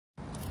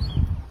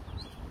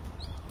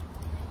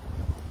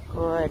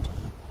Good.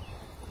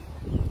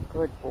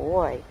 Good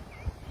boy.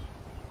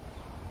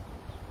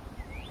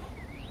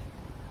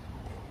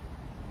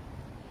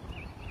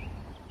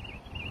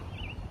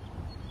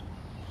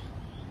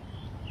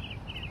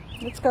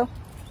 Let's go.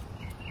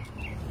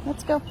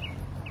 Let's go.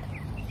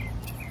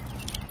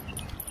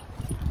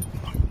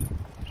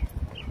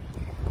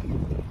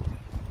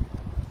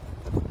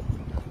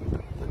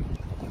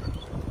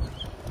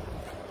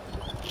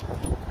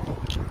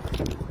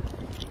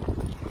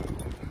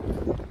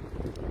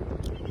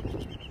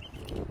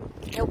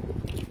 Nope.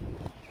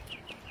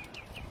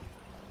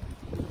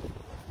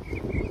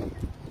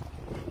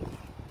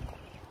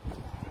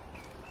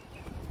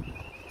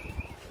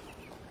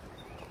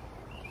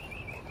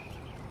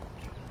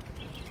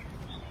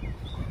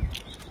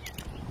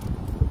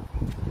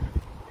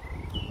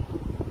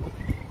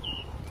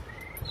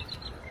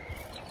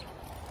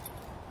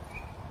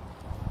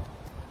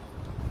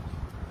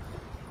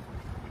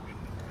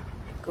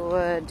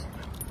 Good.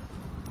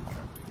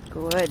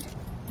 Good.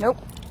 Nope.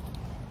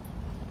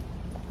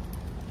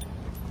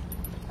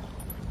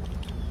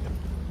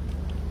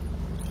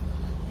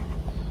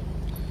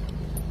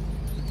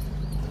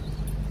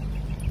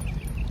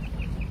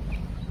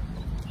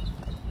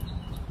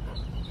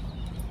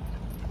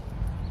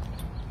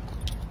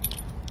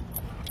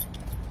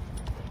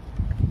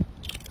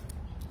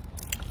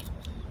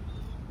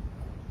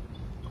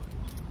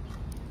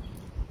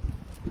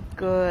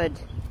 Good.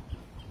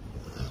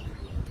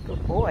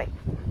 Good boy.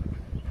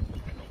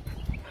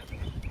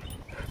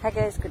 Hi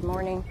guys, good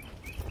morning.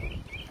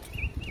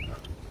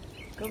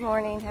 Good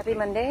morning, happy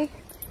Monday.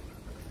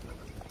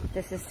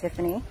 This is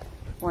Tiffany,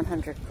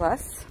 100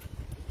 plus.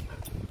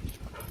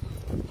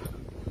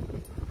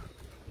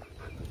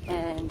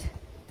 And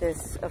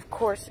this, of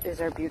course, is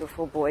our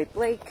beautiful boy,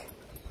 Blake.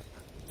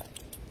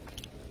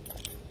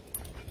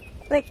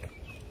 Blake,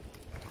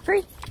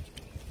 free.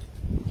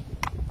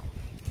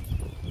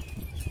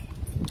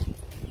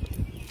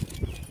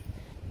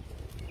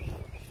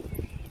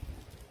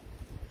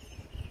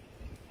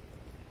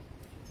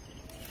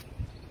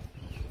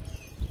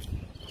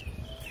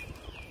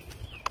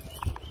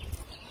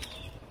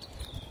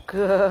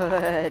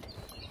 Good.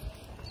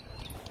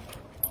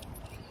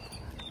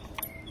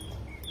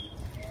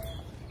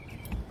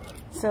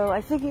 So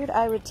I figured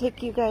I would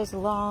take you guys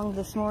along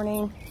this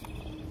morning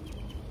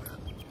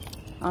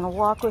on a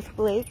walk with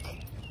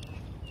Blake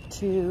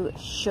to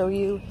show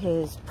you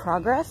his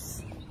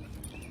progress.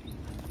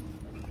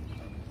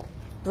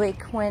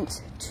 Blake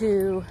went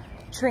to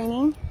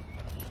training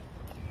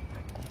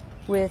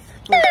with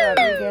Blake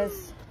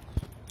Rodriguez,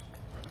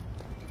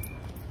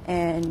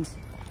 and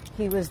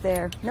he was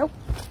there. Nope.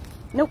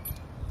 Nope.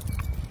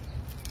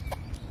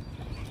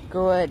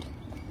 Good.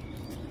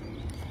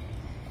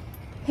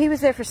 He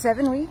was there for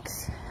 7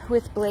 weeks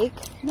with Blake.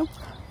 Nope.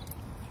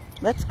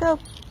 Let's go.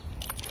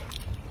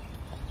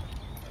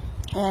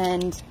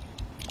 And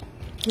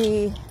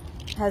he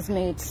has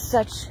made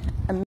such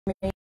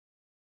amazing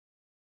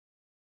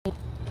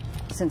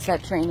since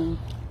that training.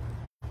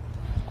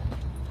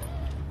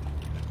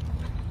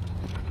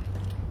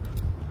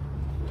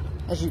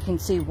 As you can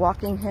see,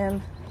 walking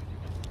him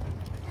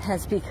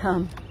has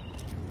become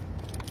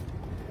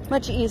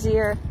much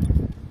easier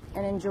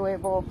and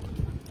enjoyable.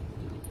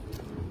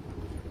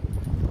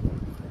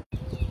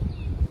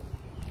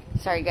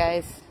 Sorry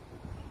guys,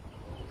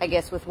 I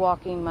guess with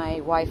walking my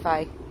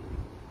Wi-Fi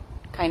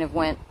kind of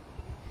went.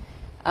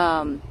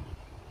 So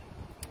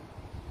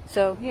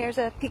here's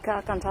a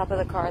peacock on top of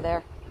the car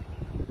there,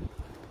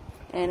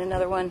 and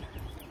another one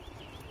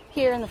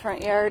here in the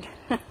front yard.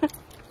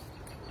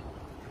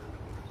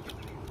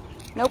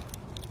 Nope.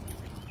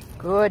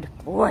 Good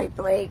boy,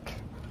 Blake.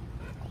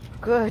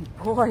 Good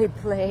boy,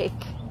 Blake.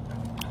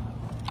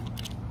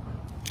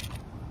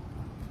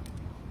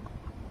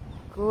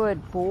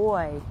 Good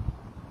boy.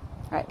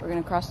 All right, we're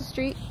gonna cross the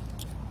street.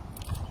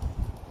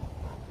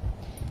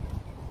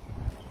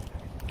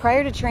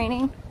 Prior to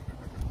training,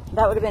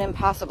 that would have been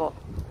impossible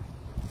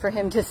for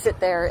him to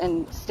sit there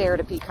and stare at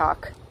a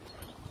peacock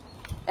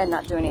and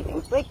not do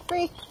anything. Blake,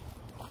 free.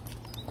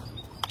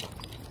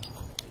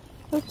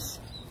 Oops.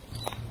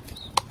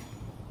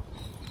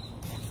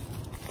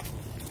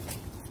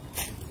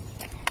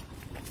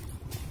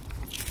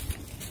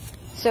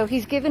 So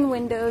he's given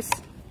windows.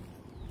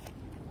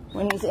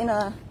 When he's in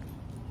a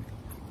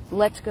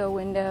let's go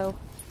window,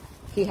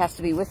 he has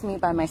to be with me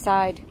by my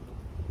side,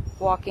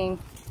 walking.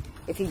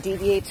 If he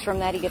deviates from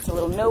that, he gets a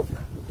little nope.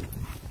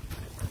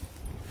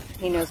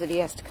 He knows that he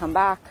has to come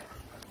back.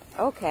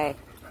 Okay,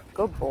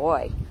 good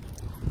boy.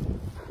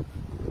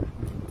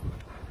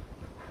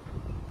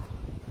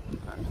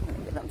 I'm gonna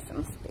give him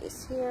some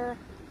space here.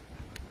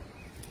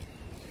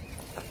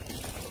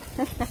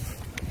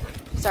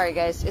 Sorry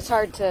guys, it's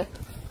hard to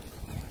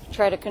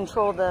try to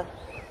control the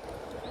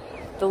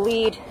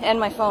lead and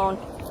my phone.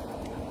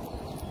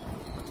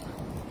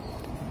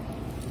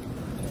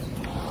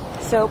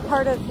 So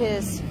part of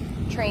his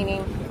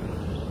training,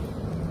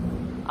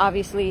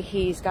 obviously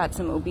he's got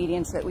some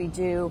obedience that we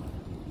do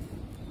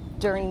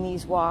during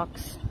these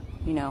walks.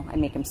 You know, I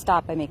make him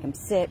stop, I make him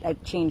sit, I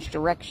change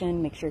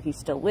direction, make sure he's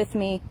still with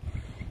me.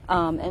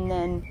 And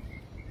then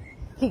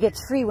he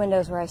gets free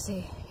windows where I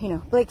say, you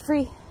know, Blake,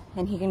 free.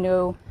 And he can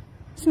go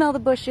smell the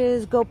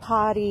bushes, go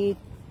potty,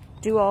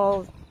 do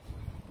all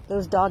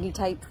those doggy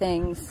type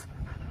things.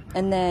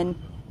 And then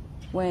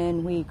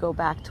when we go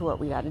back to what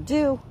we got to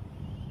do,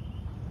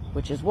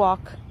 which is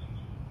walk,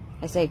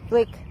 I say,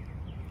 Blake,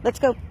 let's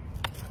go.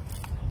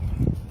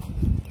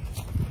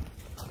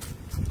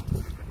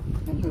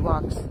 And he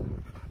walks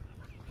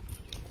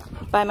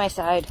by my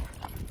side.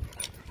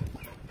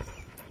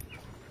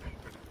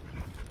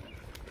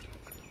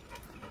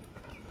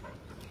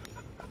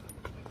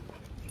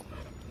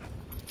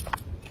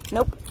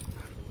 Nope.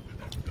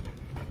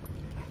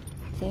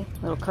 See,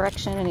 little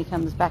correction, and he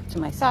comes back to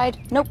my side.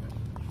 Nope.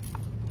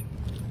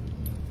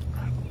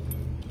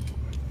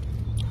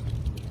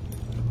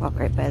 Walk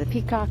right by the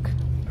peacock.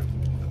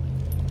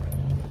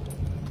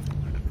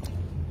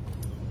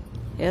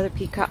 The other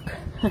peacock.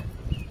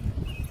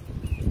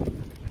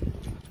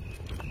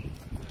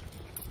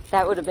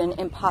 That would have been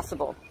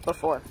impossible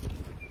before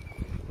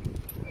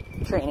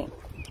training.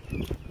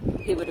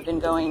 He would have been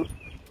going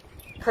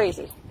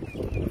crazy.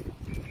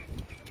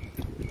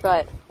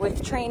 But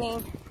with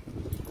training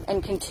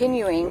and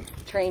continuing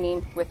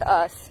training with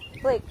us,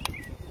 Blake,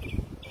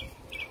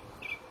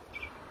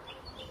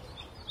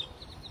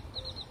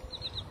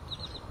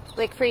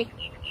 free.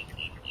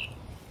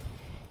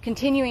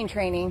 Continuing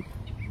training,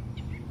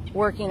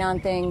 working on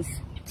things.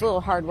 It's a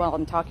little hard while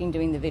I'm talking,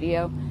 doing the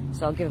video,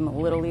 so I'll give him a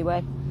little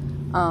leeway.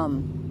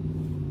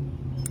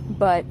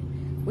 But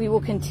we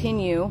will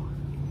continue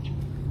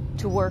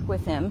to work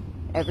with him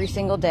every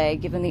single day,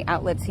 give him the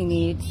outlets he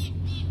needs.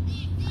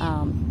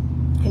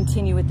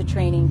 Continue with the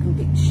training,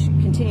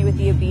 continue with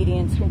the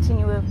obedience,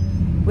 continue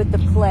with the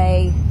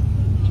play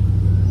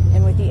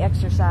and with the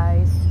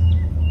exercise,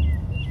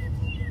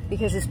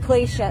 because his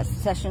play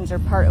sessions are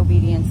part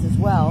obedience as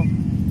well,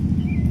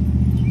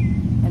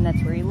 and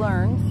that's where he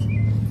learns.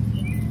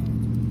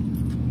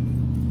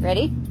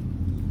 Ready?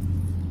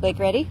 Blake,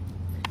 ready?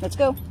 Let's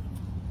go.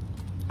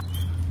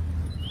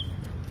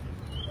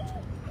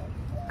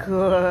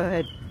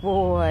 Good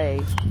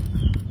boy.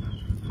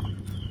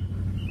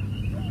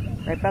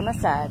 Right by my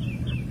side.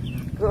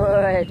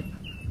 Good.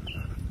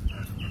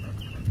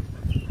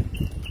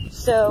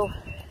 So,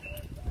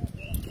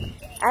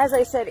 as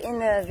I said in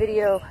the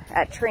video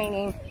at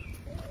training,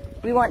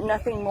 we want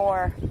nothing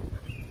more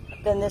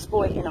than this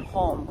boy in a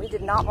home. We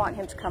did not want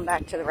him to come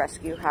back to the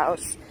rescue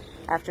house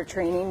after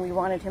training. We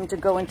wanted him to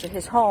go into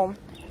his home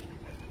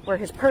where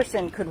his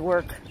person could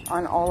work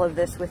on all of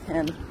this with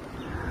him.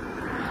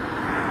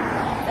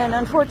 And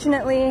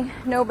unfortunately,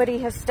 nobody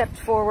has stepped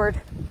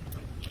forward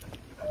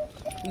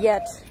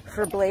yet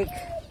for Blake,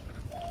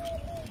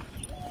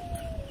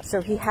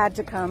 so he had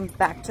to come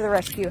back to the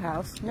rescue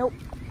house. Nope.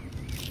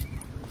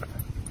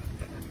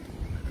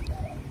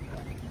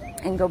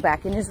 And go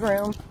back in his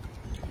room.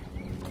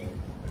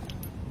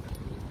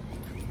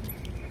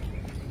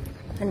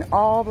 And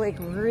all Blake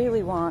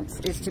really wants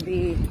is to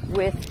be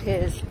with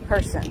his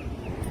person.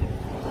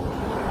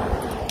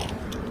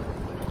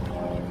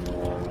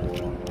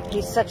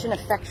 He's such an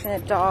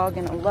affectionate dog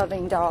and a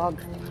loving dog.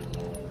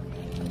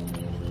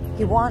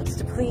 He wants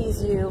to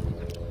please you.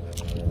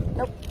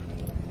 Nope.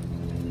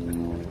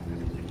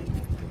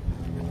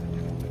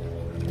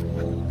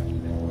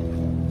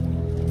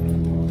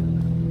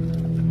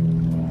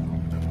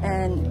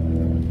 And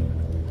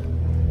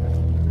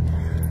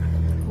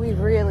we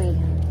really,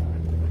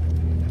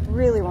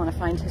 really want to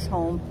find his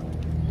home.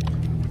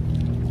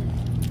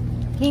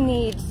 He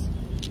needs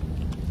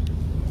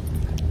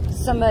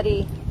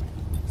somebody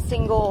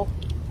single.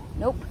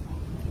 Nope.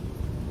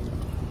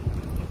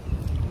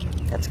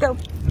 Let's go.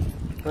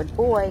 Good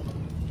boy.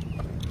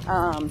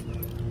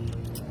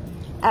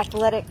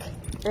 Athletic,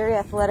 very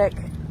athletic.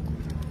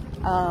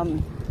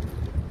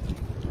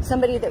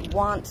 Somebody that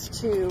wants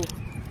to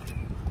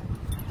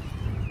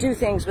do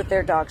things with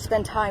their dog,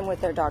 spend time with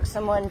their dog.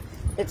 Someone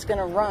that's going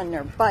to run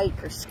or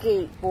bike or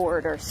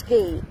skateboard or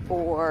skate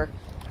or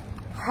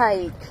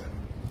hike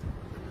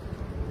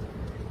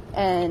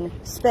and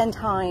spend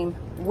time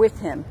with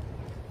him.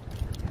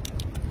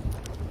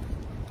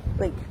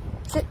 Like,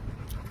 sit.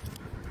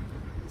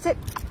 Sit.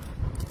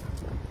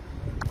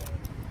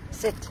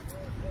 Sit.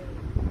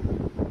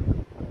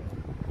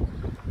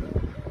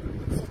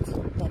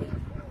 Sit, Betty.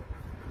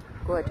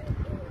 Good.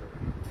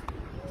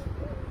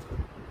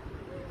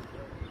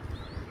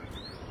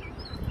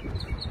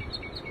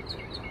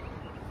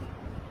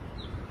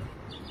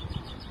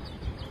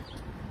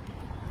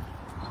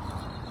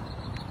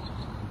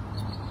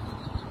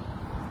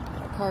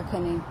 Got a car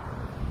coming.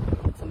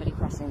 Somebody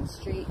crossing the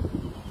street.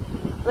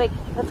 Blake,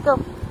 let's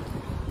go.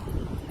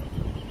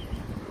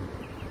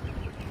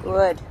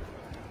 Good.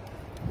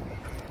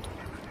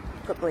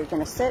 Put Blake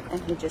in a sit, and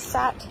he just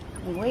sat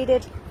and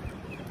waited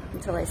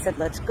until I said,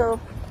 let's go.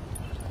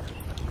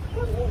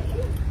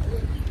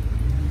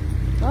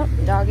 Oh,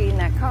 doggy in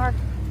that car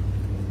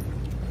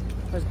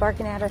was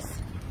barking at us.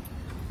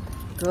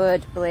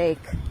 Good, Blake.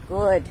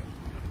 Good.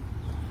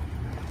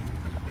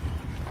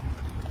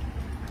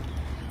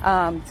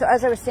 So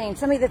as I was saying,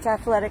 somebody that's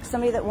athletic,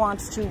 somebody that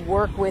wants to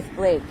work with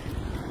Blake,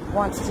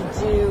 wants to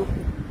do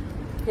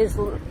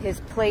his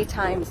play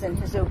times and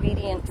his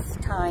obedience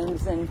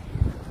times and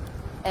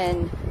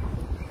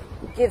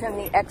give him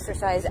the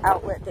exercise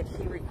outlet that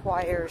he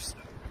requires.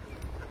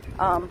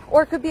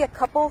 Or it could be a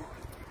couple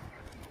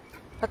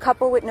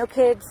with no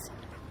kids,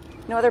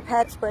 no other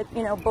pets, but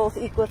you know, both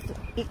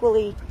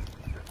equally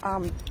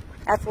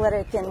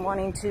athletic and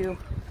wanting to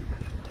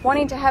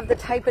have the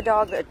type of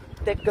dog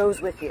that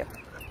goes with you,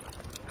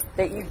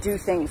 that you do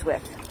things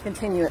with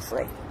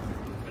continuously,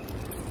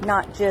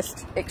 not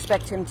just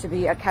expect him to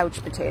be a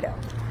couch potato,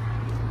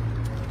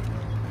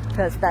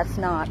 because that's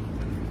not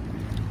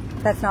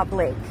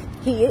Blake.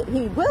 He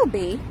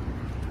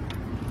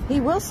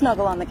will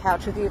snuggle on the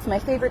couch with you. It's my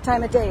favorite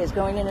time of day, is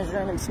going in his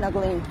room and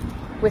snuggling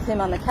with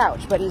him on the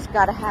couch, but he's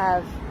got to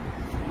have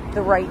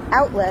the right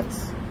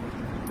outlets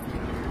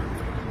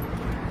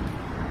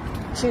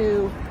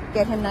to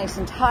get him nice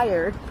and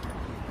tired,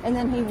 and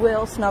then he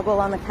will snuggle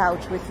on the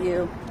couch with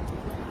you,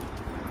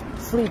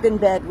 sleep in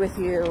bed with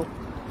you,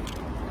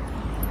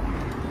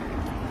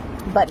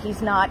 but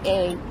he's not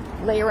a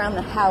lay around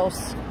the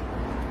house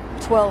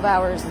 12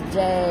 hours a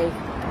day,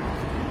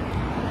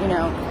 you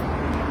know,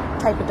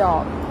 type of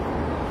dog.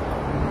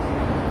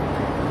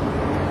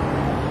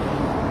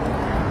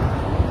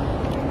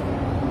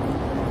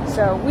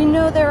 So we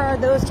know there are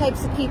those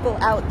types of people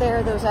out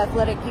there, those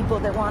athletic people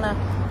that want to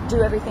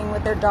do everything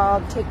with their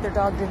dog, take their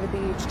dog to the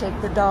beach, take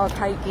their dog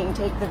hiking,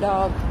 take their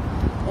dog,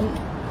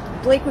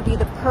 and Blake would be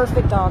the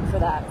perfect dog for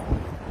that.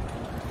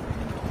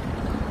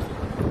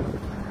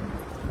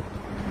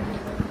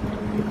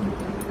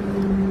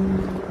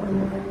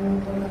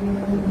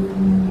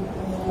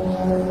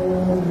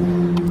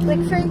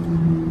 Blake, free.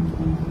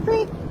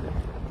 Free.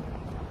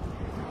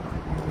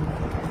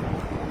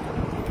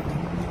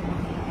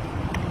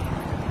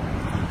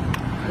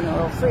 You know, a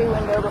little free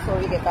window before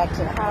we get back to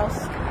the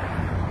house.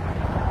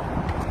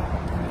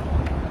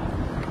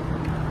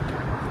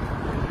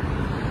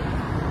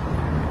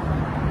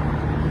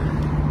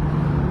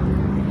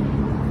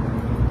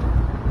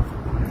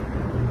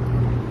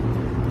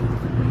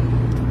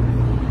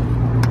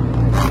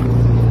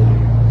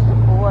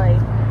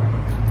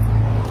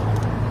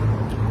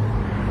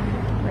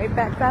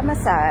 Back by my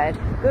side.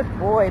 Good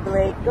boy,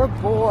 Blake. Good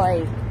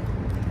boy.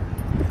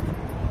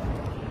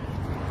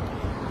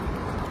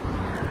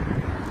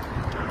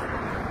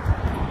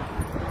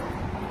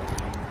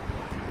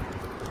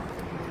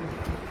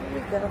 There we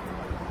go.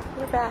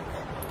 We're back.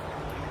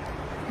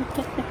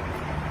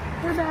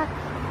 We're back.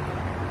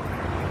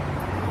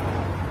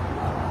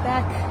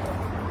 Back.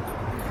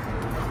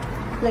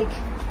 Blake.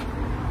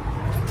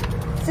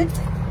 Sit.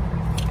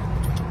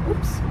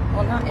 Oops.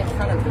 Well, not in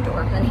front of the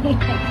door, honey.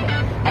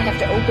 I have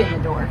to open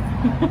the door.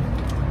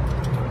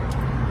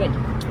 Good.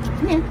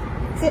 Come here.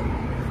 Sit.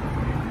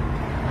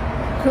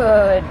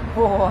 Good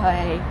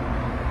boy.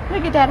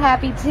 Look at that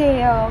happy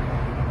tail.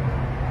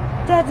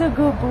 That's a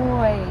good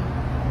boy.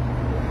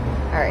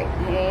 Alright.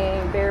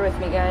 Hey, bear with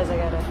me, guys. I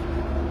gotta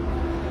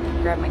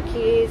grab my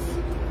keys.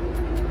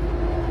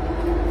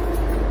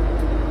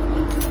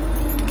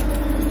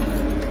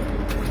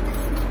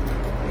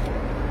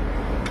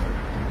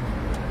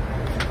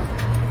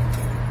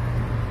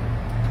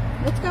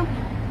 Let's go.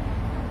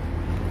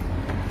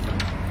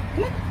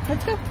 Come on,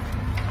 let's go.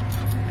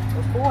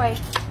 Good boy.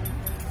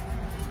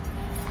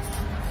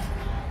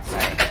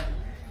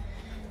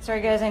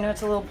 Sorry guys, I know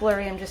it's a little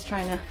blurry. I'm just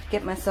trying to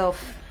get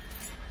myself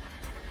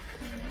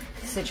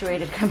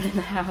situated coming in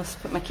the house.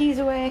 Put my keys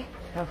away.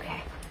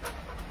 Okay.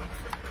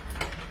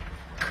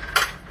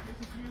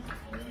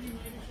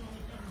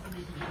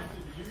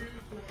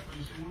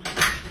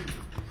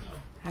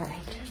 All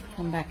right,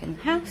 I'm back in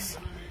the house.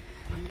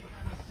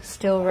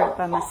 Still right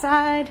by my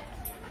side.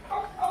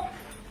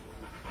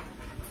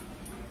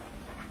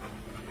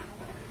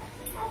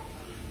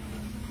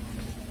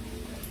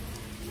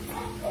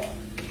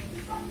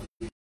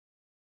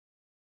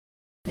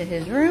 To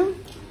his room.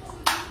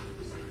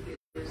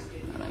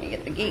 Let me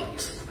get the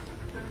gate.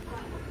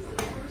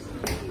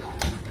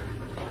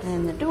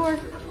 And the door.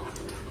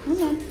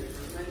 Come on.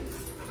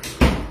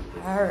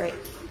 All right.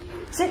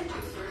 Sit.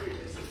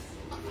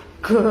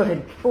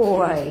 Good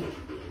boy.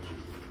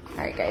 All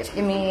right, guys,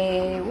 give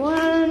me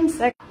 1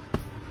 sec.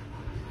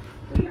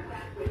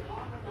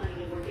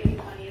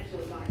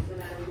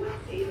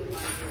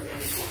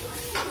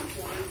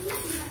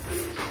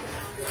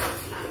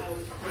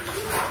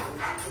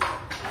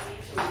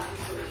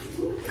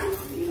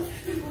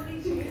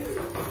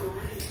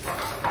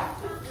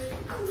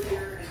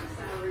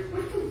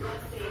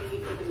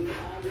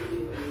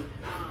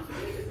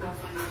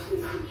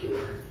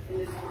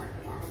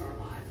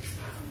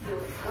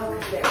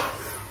 Okay.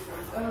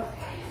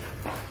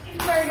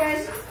 Sorry,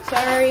 guys.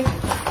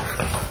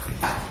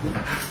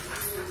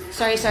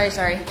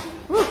 Sorry.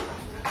 Woo.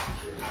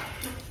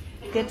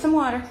 Get some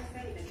water.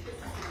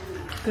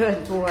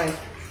 Good boy.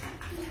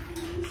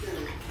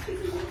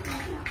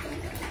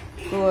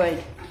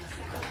 Good.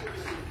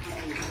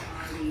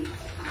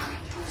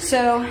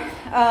 So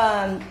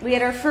we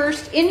had our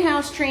first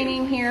in-house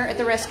training here at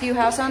the rescue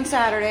house on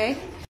Saturday.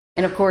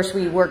 And of course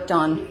we worked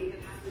on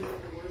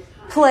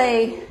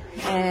play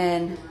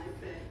and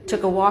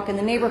took a walk in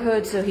the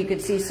neighborhood so he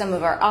could see some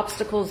of our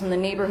obstacles in the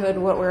neighborhood,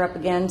 what we're up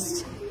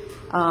against,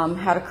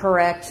 how to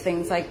correct,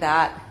 things like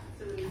that.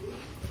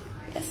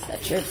 Yes,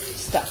 that's your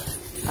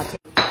stuff. I'll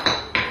take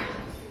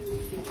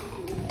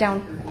it.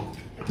 Down.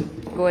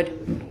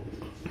 Good.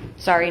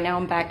 Sorry, now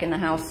I'm back in the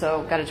house,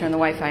 so got to turn the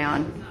Wi-Fi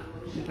on.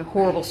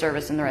 Horrible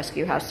service in the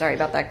rescue house. Sorry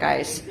about that,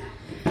 guys.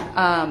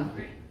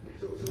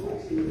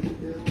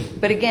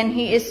 But again,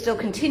 he is still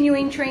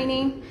continuing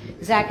training.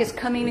 Zach is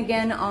coming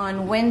again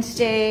on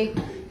Wednesday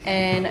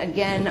and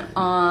again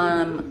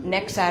on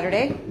next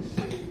Saturday.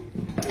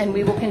 And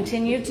we will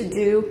continue to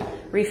do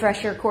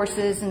refresher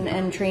courses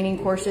and training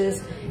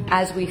courses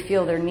as we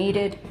feel they're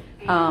needed.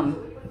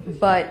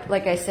 But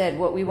like I said,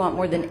 what we want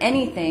more than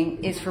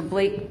anything is for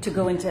Blake to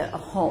go into a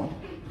home.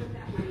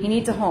 He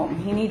needs a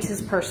home. He needs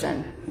his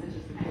person.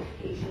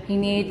 He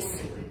needs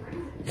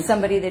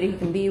somebody that he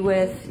can be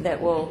with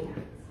that will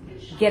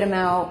get him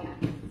out,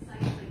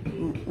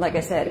 like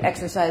I said,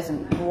 exercise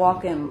him,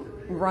 walk him,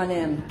 run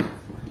him,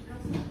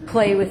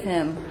 play with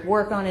him,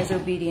 work on his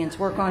obedience,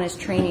 work on his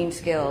training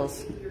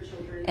skills,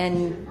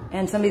 and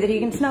somebody that he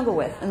can snuggle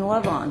with and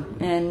love on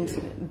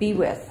and be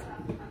with.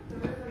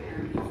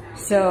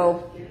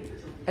 So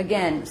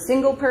again,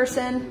 single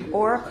person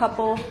or a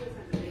couple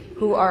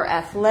who are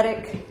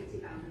athletic,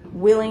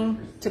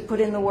 willing to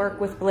put in the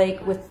work with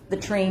Blake, with the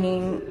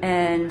training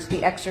and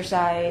the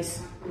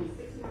exercise.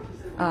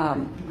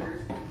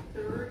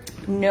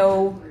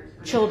 No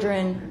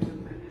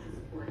children,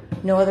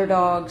 no other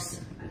dogs.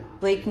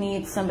 Blake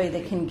needs somebody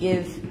that can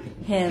give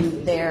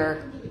him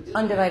their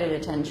undivided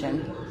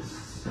attention.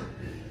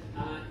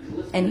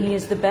 And he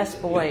is the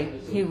best boy.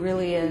 He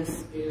really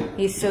is.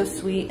 He's so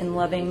sweet and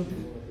loving,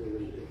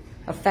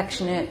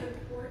 affectionate,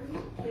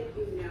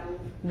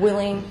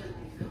 willing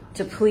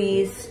to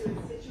please.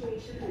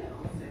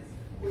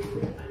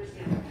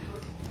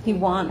 He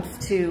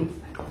wants to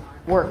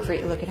work for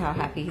you. Look at how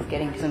happy he's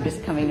getting because I'm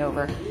just coming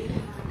over.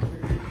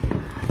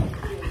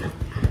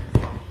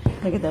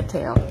 Look at that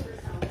tail.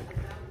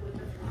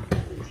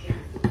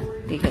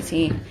 Because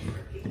he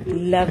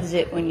loves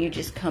it when you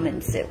just come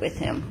and sit with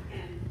him.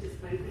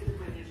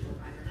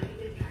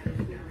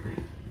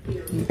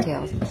 The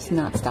tail's just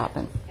not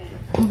stopping.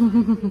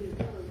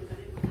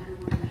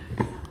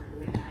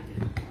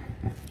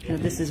 So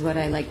this is what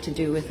I like to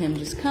do with him.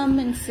 Just come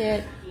and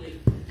sit.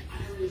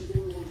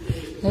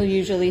 He'll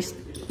usually,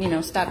 you know,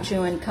 stop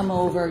chewing, come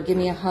over, give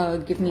me a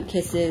hug, give me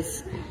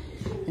kisses.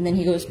 And then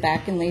he goes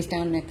back and lays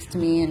down next to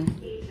me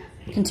and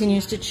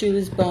continues to chew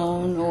his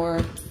bone.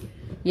 Or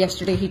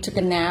yesterday he took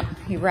a nap.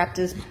 He wrapped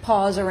his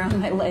paws around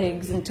my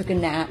legs and took a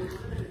nap.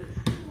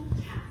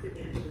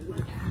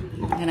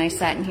 And I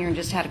sat in here and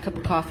just had a cup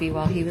of coffee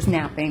while he was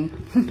napping.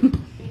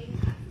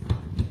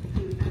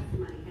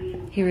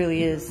 He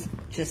really is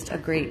just a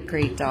great,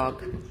 great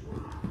dog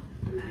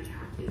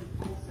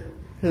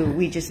who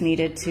we just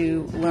needed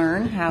to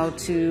learn how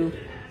to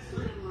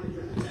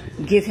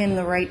give him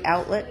the right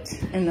outlet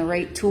and the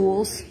right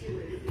tools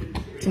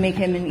to make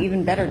him an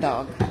even better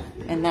dog.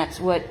 And that's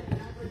what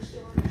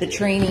the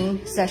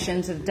training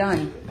sessions have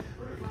done.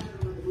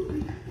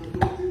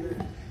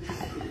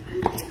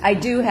 I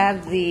do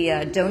have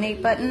the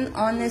donate button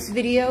on this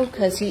video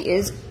because he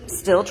is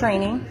still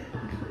training.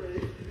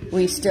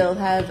 We still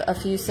have a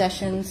few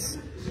sessions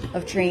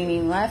of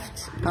training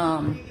left.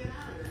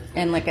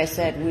 And like I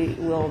said, we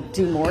will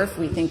do more if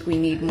we think we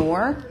need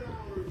more.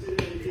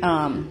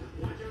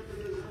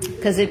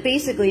 Because it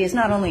basically is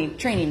not only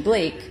training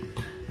Blake,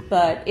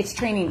 but it's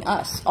training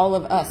us, all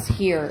of us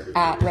here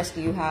at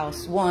Rescue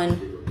House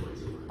 1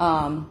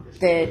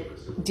 that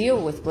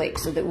deal with Blake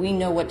so that we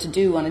know what to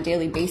do on a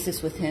daily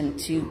basis with him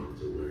to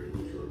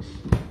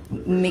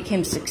make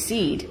him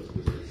succeed.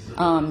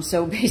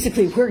 So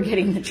basically we're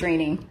getting the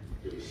training.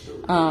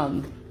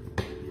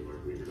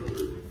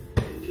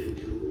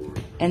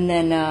 And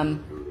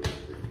then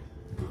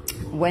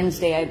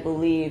Wednesday, I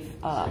believe,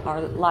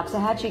 our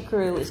Loxahatchee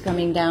crew is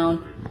coming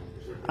down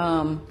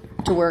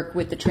to work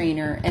with the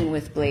trainer and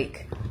with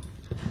Blake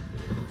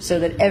so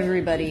that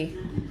everybody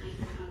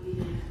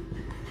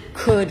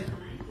could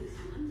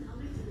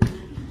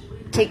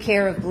take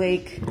care of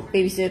Blake,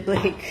 babysit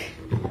Blake,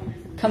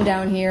 come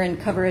down here and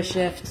cover a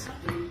shift.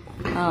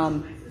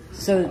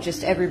 So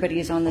just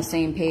everybody is on the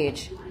same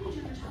page.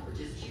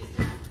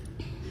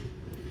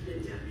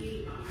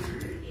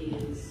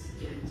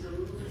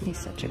 He's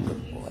such a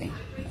good boy.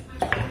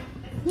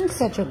 He's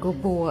such a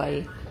good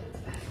boy.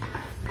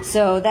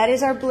 So that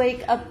is our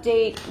Blake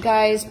update,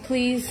 guys.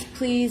 Please,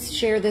 please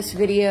share this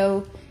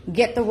video.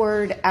 Get the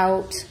word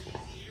out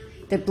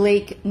that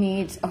Blake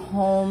needs a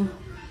home.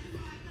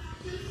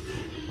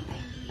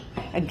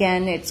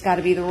 Again, it's got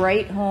to be the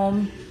right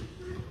home.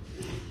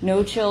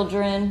 No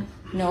children,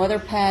 no other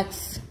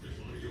pets,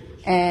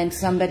 and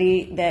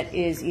somebody that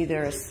is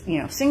either, you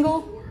know,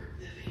 single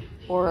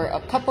or a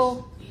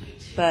couple,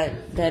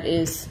 but that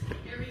is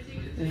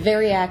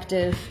very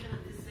active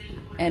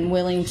and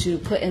willing to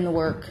put in the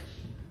work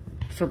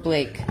for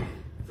Blake.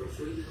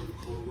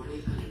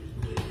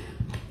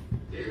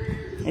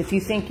 If you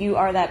think you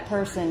are that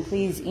person,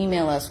 please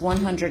email us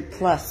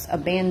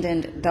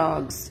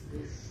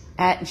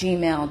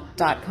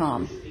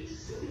 100plusabandoneddogs@gmail.com.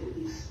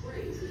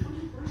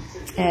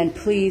 And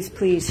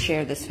please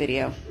share this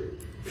video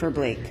for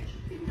Blake.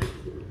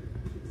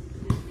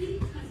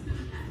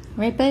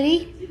 Right,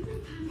 buddy?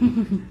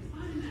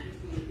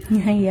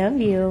 I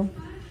love you.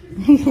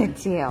 Look at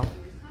tail.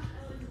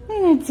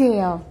 Look at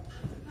tail.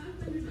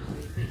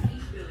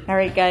 All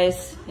right,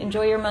 guys.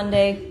 Enjoy your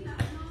Monday.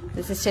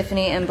 This is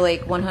Tiffany and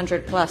Blake,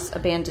 100 Plus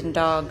Abandoned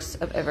Dogs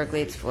of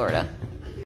Everglades, Florida.